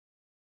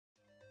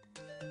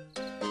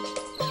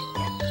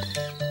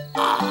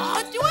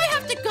Aw, do I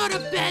have to go to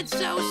bed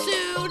so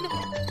soon?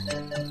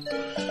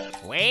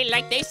 Well,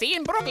 like they say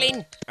in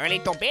Brooklyn, early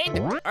to bed,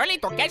 early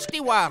to catch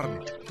the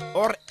worm.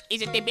 Or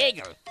is it the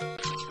bagel?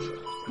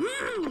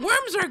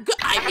 Worms are good.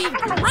 I mean,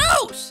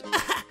 gross.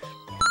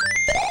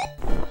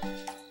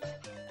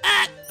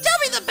 Tell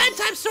me the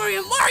bedtime story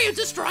of Mario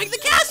destroying the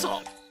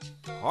castle.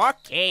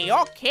 Okay,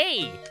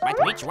 okay. But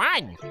which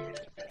one?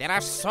 There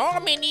are so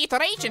many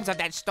iterations of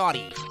that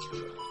story.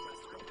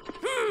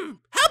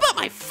 How about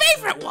my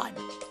favorite one?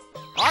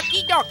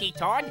 Okie dokie,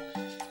 Todd.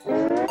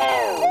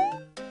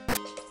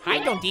 I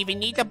don't even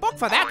need the book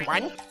for that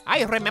one.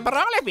 I remember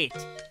all of it.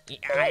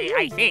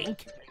 I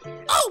think.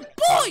 Oh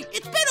boy,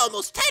 it's been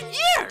almost 10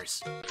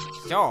 years!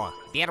 So,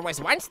 there was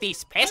once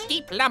this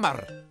pesky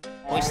plumber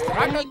who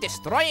struggled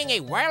destroying a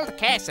world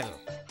castle.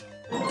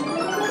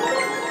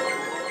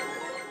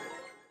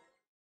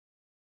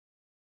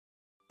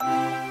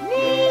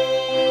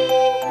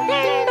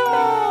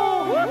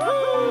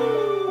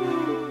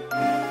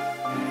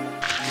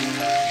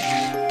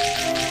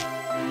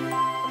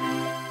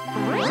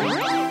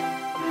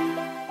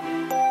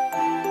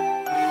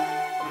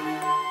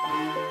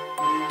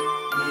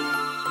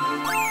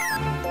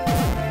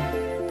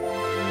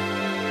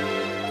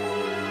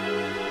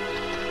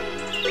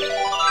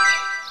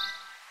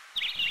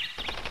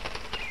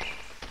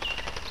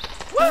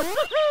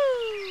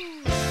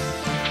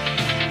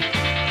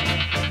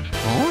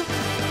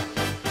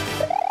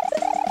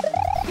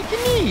 It's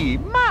me,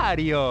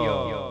 Mario!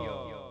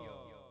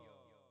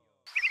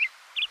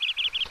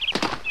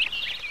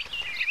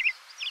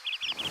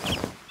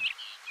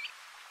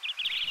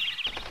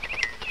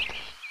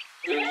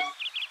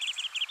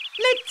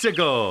 Let's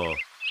go!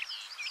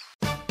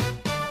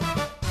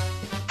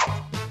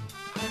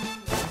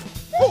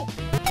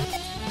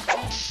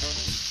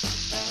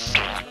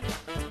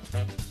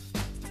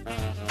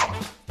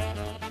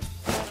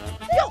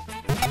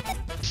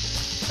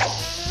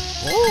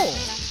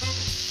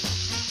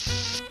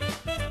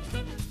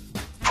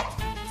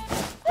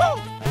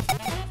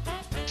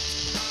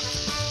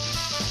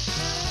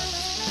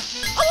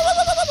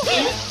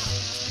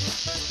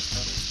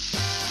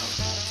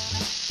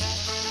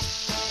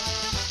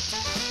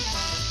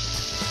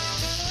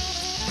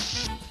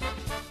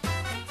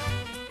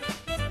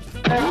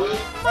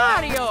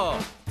 Mario!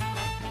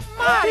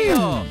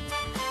 Mario!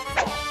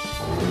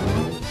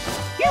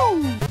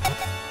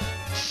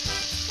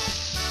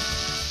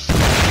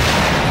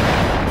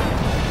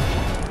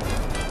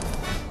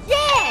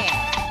 Yeah!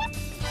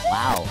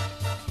 Wow.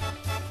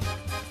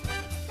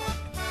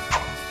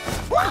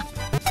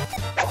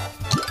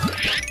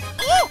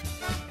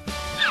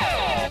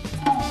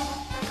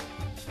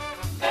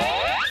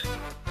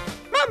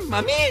 Mamma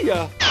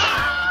mia!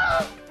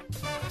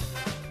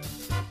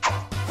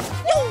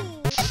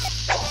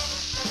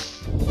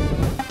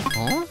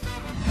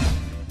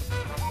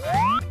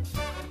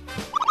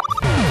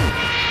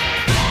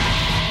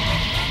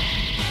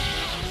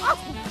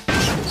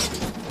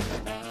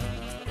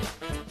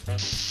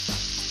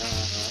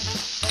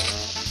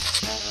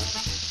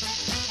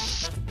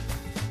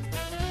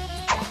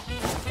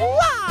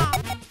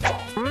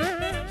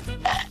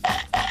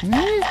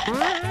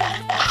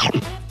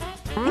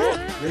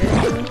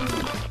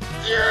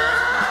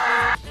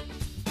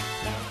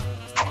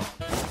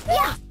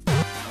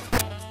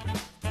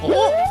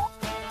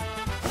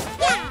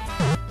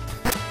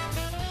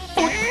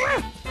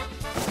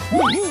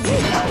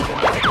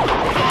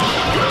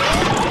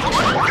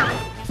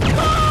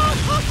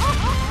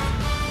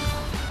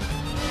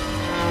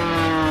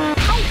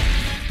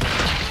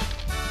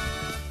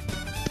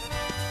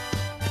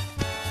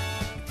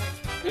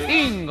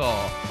 Bingo!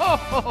 Ho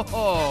ho ho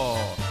ho!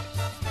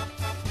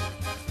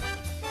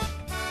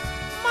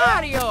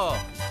 Mario!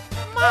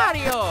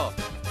 Mario!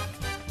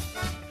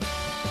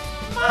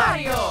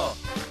 Mario!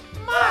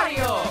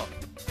 Mario!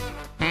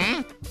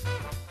 Hmm?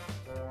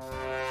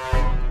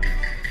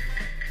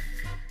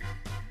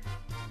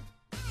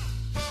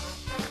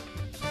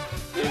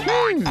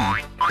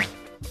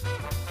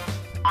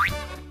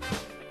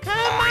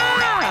 Come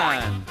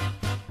on!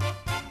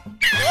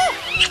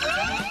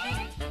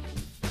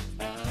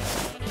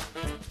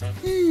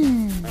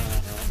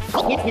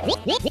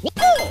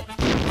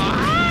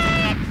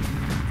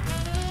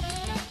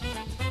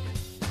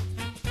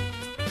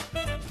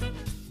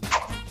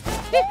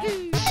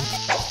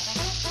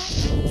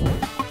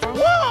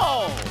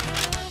 Whoa!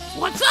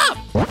 What's up?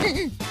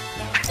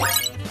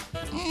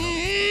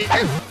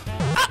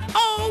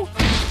 Uh-oh!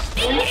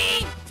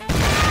 Stinky!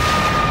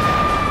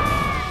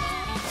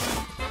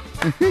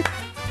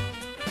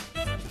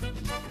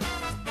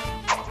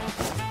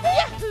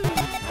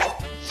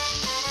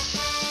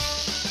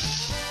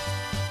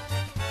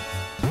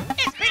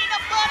 It's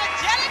peanut butter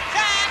jelly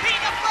time!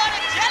 Peanut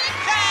butter jelly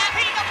time!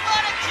 Peanut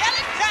butter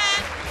jelly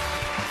time!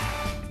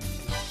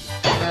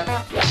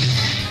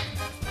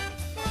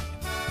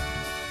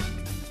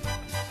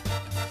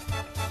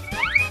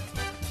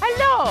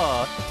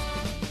 Hello!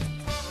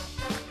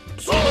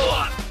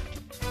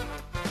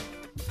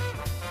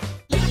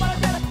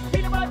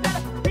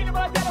 Peanut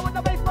butter jelly with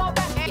the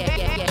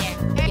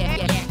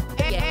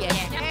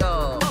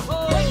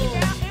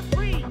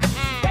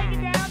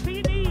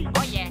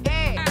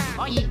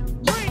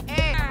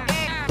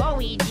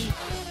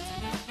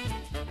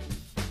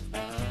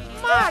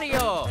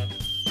Mario!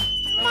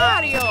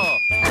 Mario!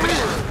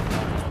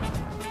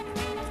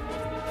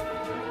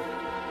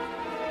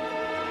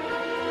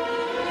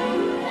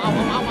 Wow,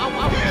 wow, wow,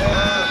 wow,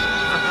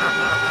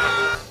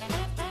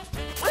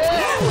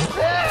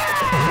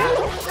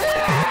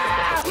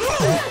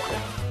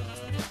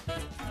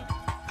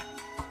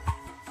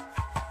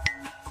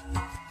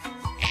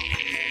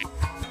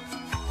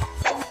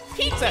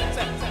 Pizza!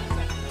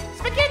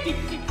 Spaghetti!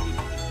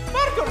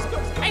 Burgers!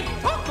 And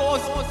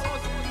tacos!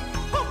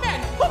 Oh man!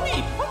 Oh me!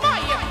 Oh my!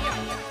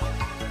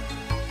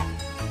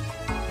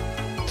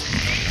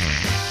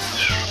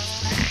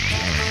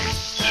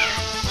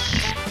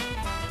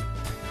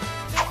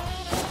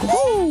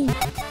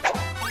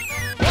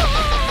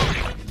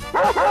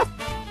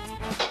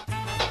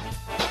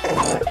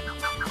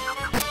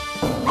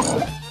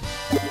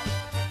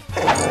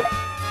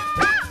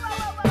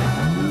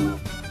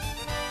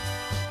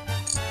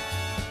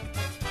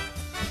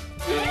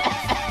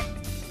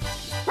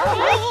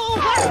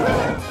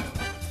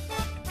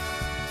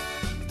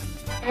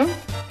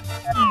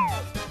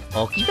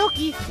 Okie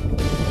dokie.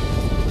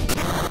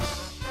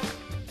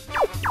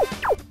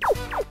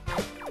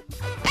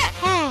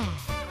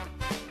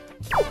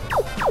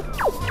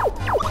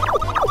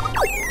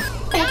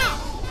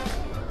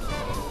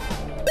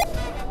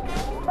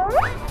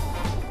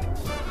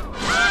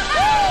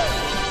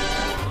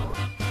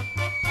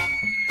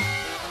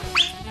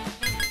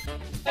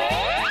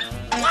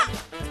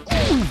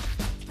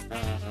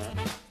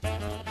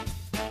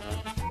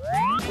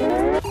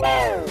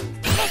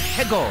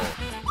 Let's go.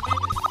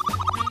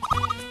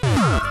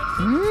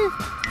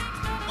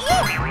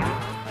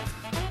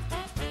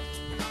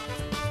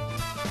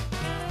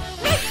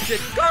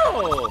 Let's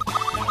go!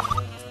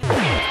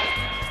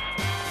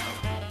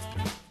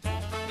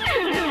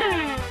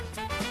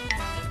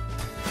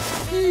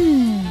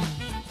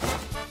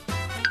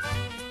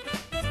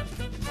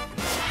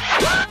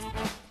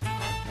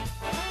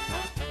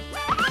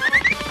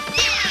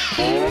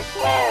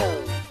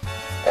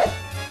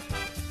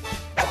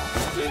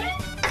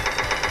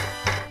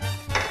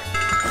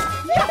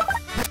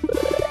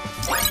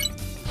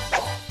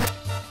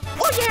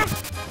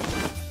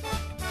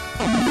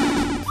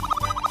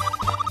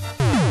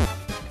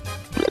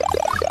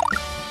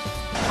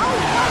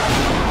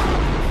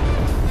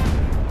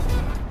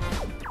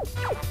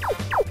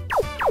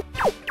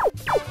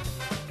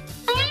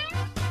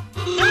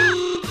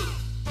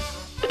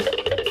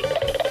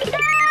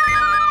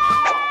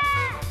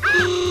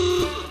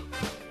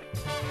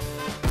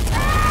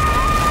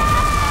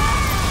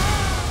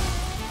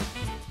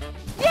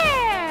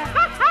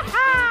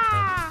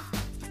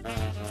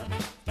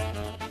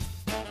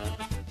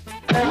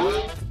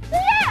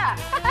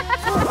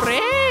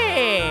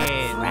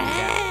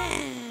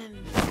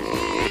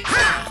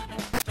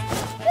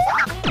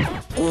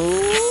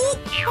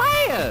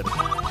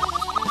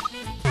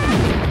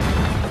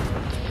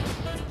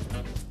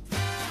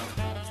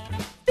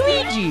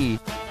 Luigi!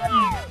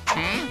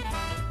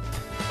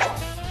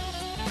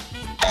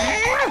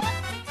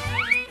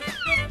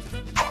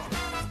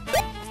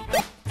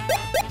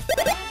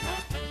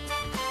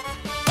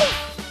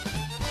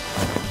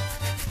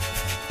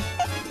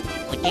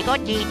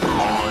 Goody.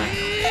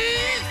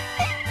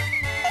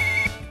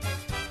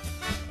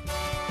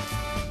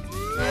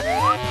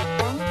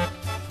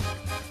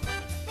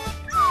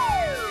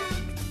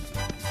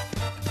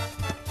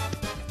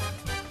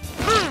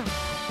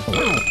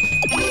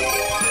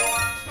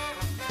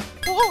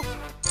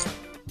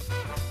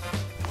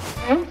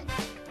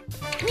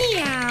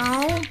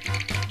 Meow.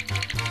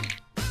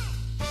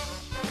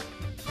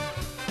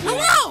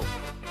 Hello.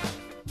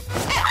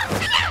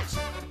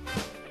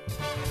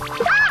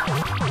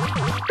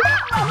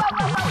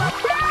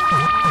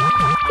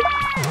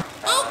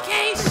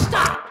 Okay,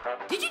 stop.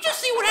 Did you just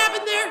see what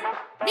happened there?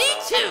 Me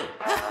too.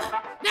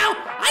 Now,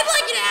 I'd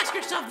like you to ask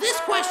yourself this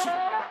question.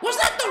 Was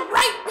that the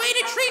right way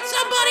to treat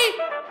somebody?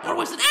 Or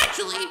was it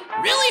actually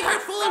really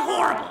hurtful and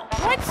horrible?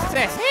 What's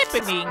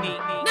happening?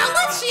 Now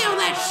let's see how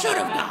that should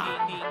have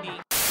gone.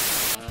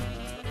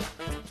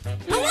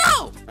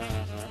 Hello!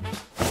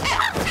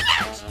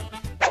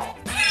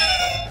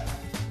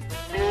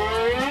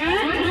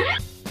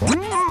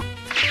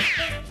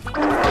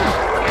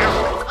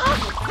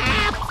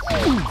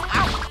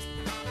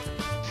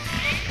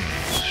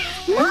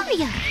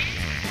 Mario!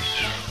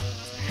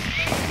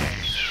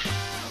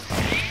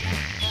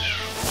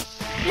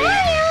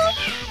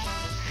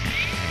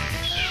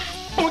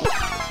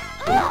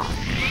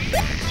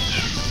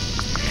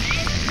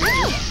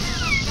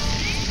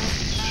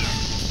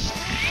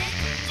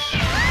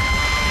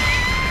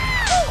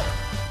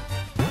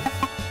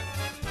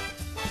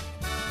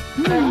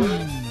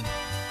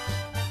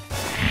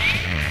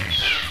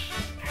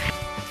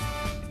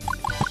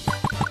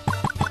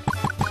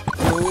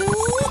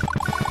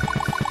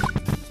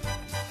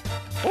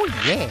 Oh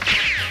yeah!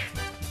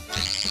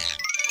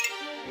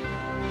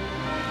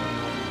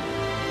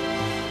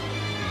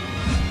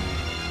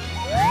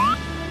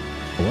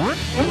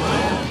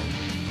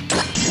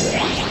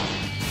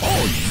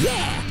 Oh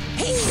yeah!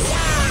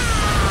 Hey-ya!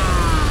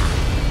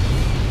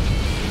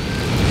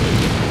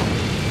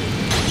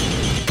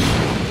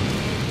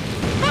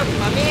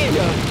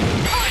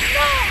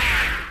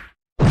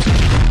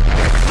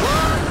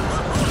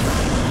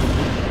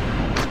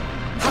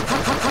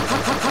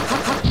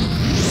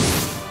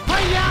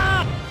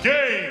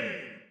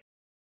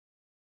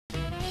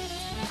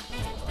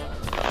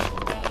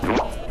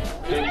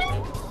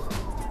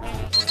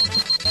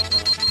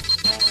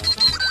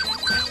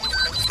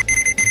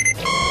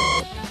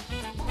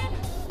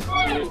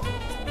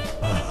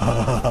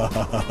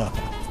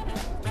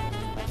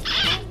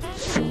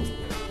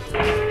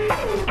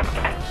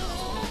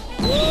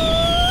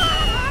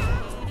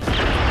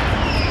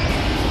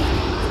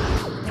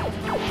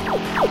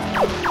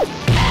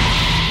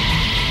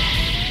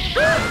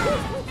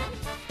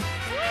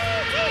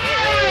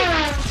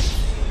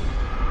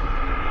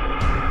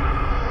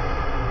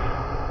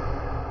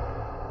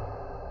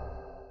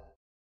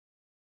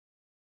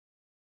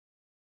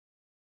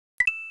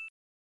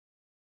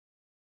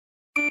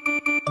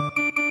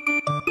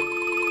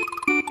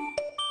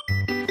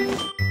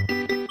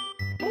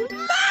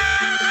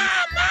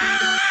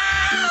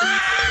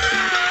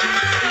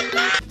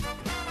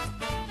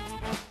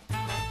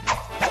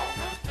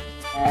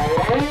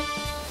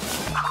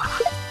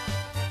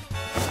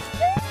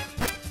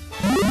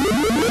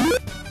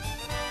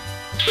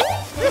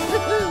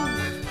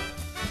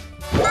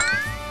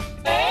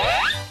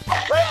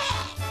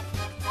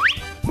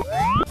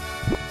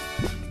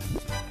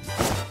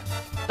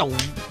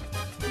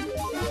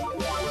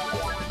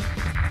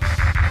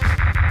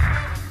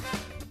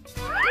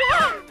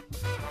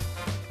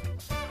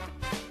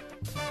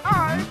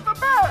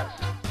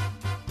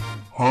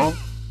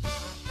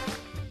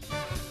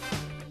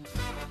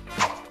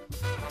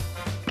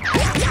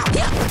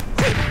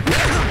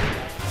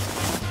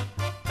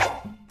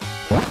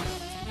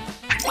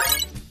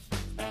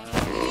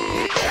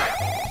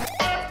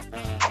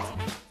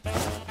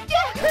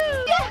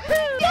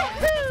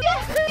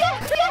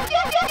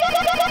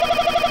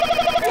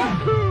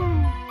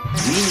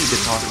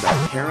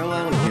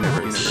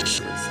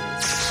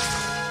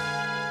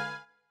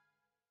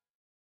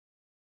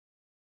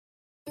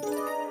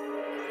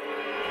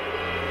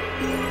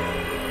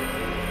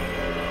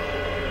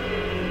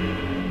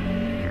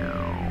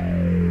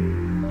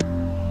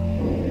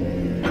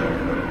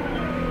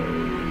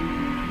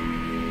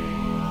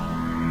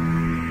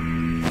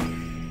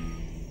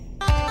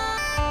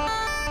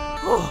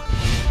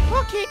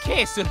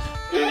 case,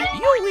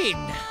 you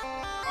win.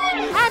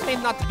 I may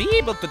not be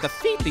able to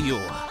defeat you,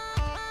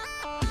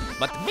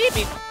 but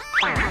maybe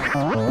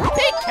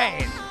they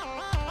can.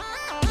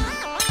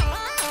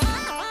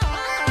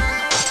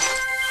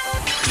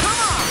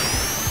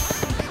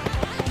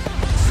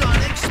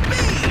 Sonic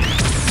speed!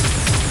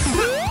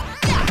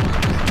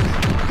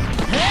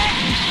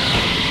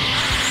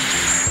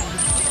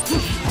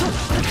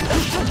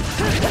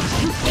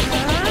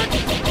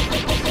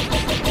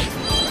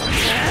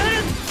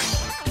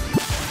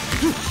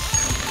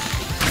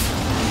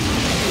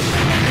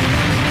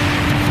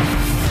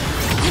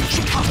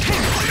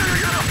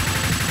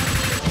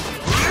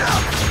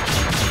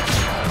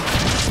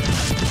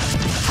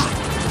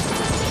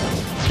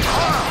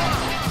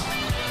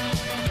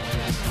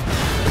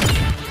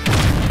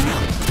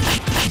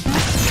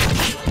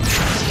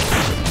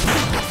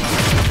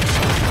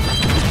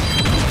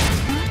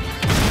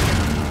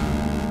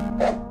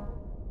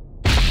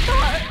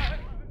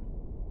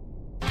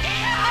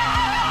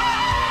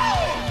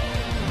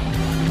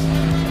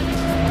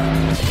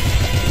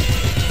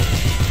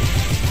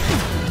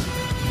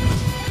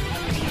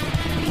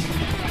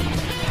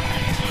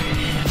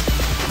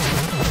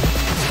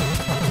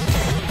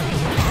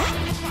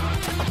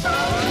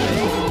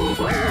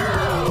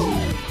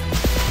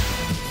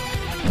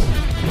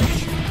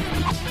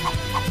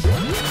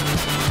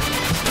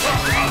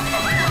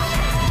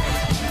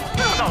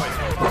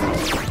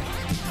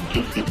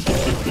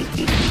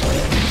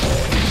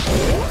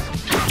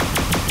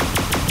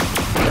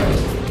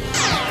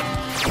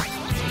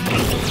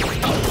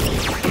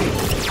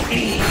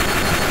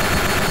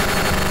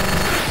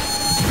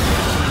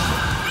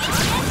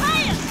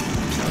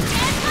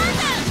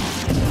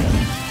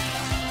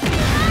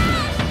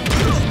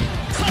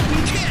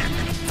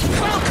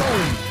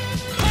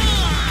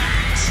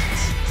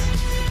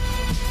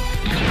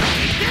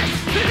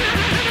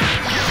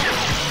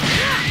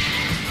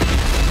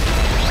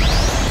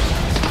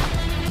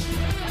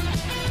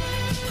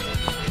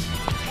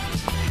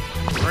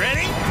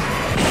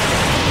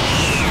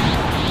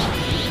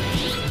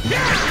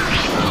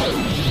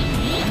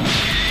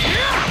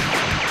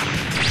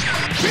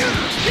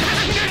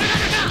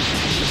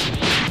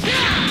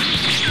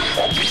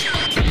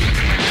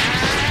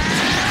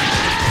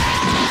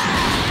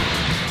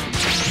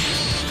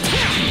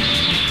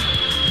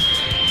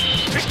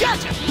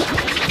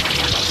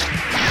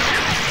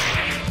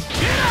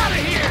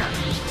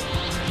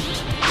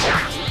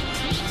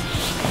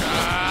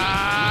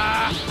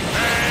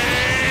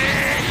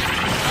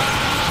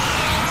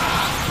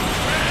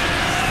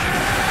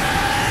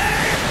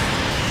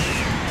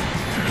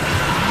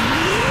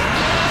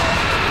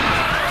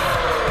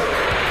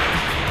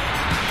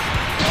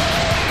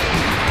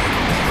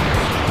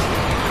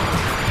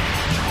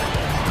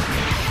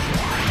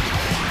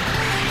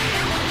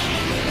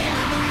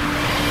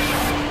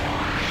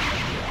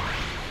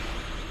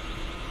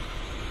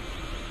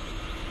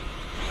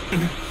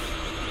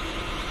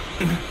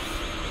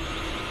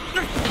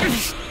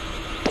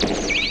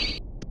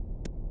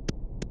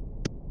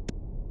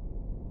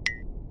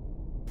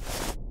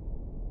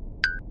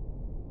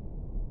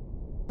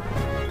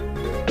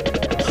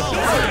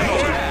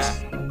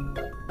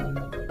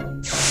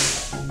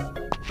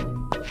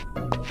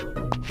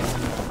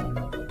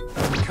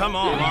 Come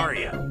on,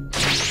 Mario.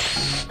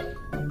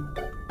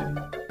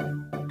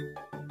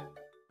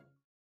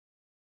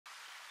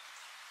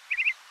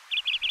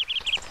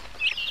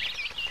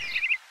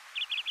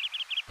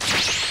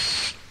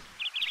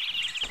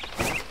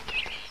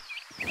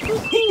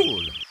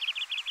 Cool.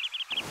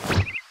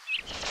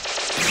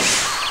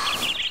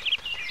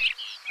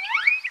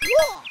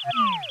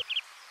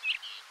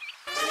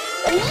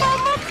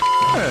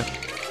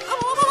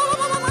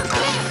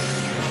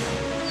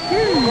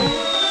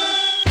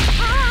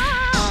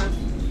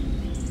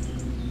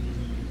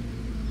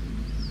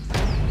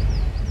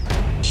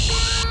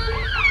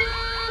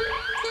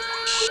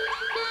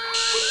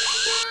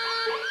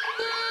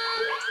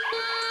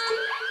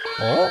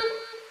 Oh?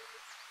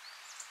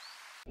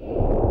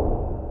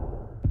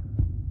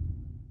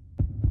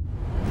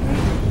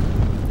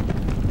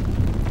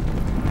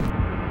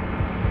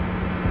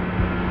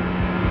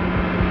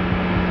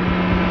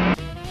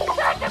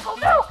 Technical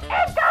nuke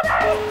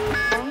incoming!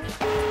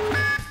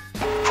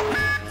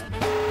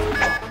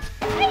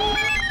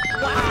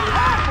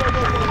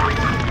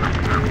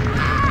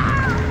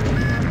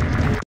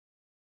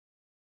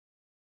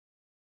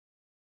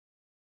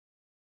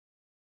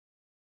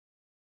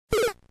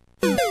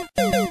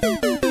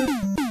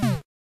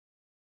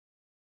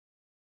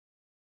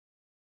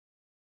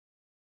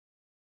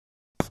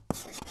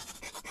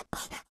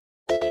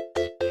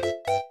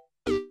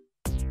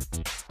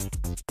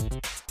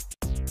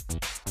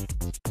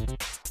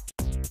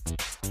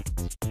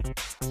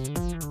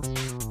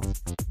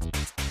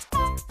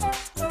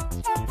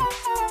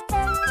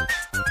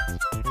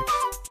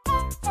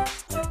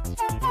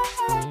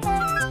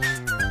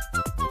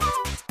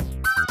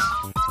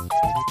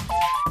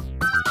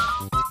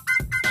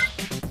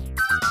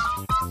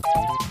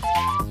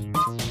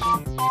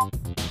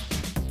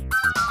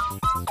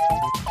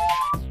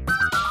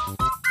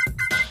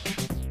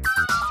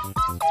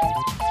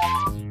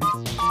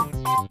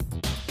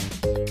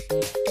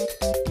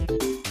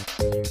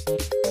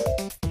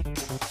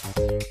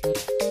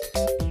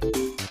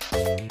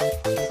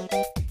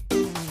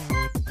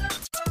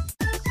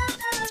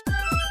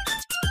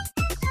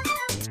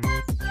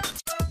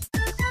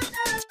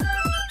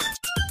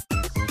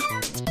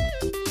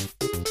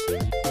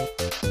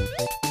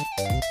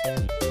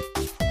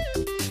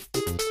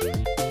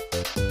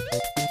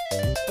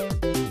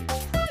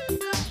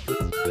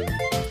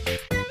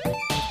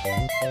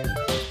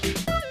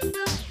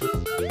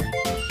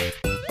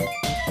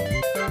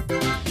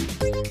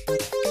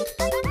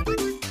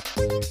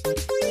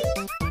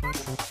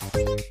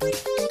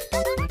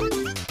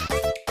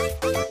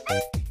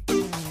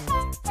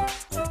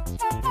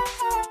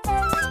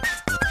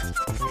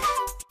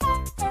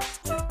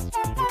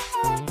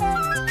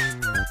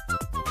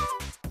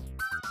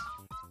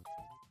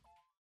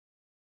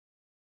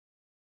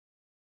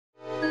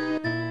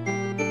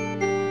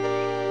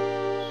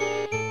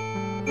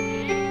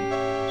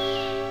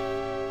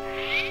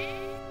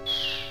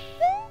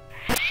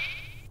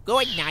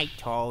 Good night,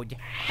 Toad.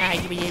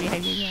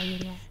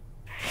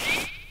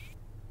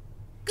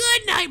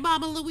 Good night,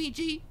 Mama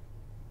Luigi.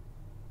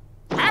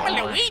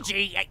 Mama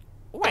Luigi?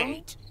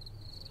 Wait.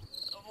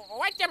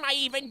 What am I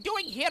even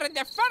doing here in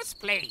the first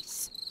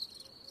place?